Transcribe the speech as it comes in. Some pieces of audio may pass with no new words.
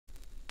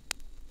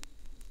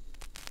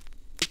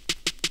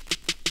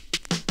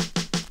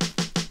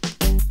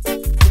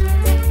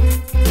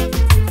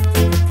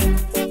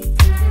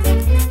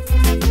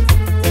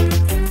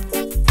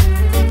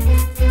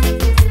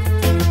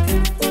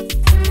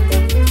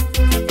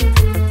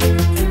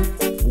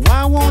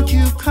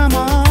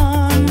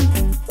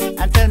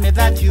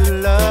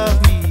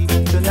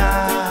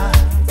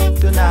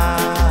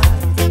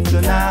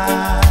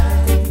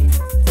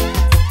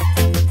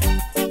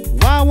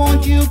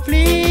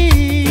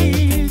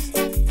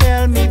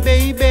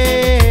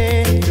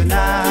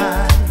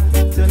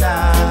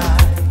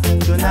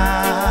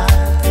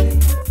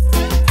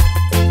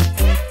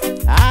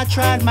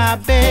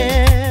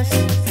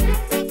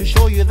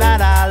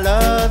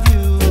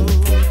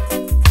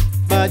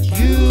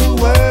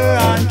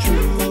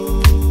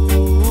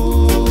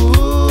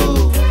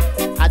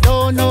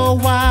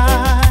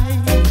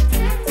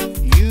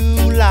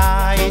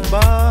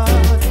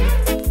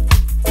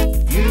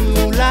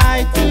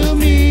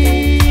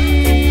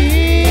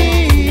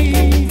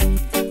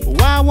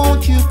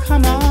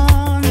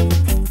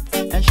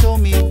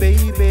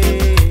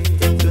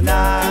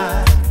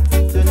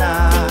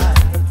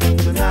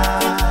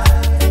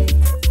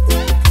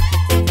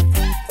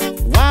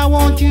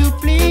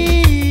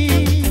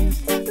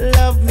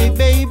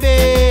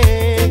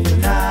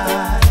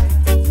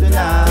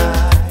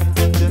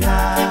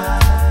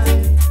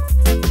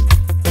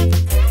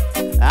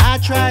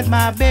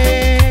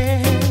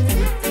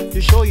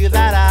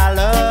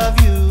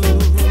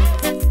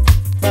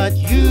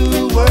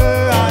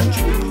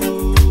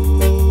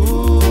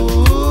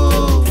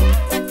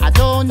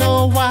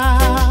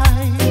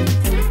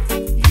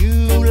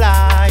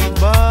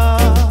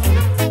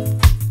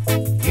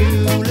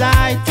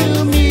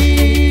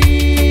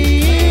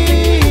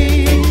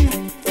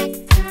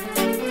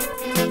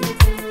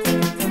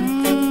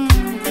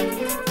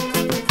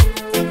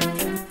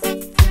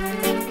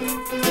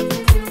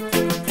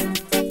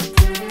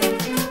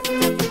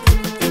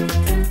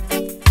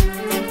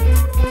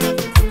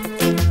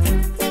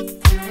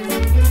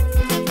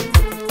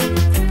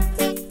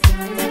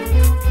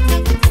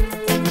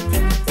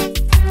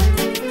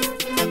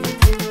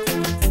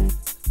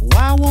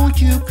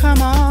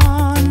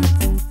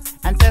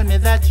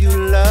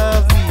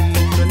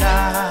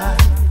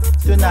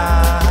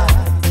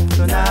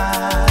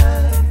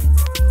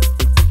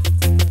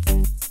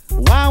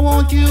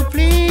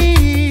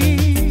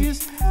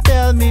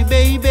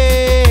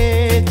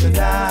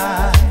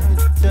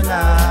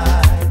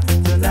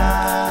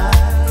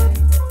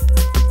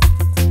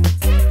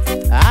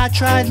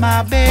tried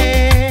my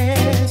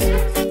best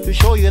to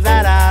show you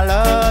that I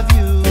love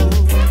you,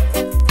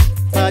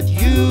 but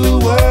you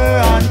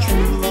were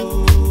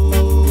untrue.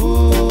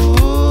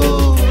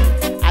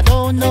 I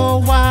don't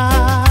know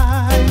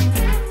why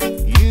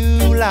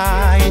you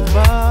lied,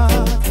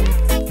 but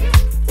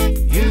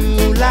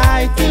you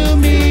lied to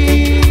me.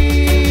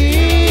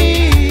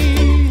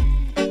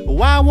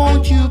 Why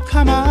won't you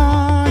come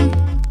on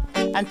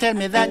and tell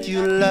me that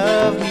you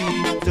love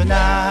me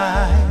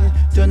tonight,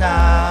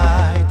 tonight?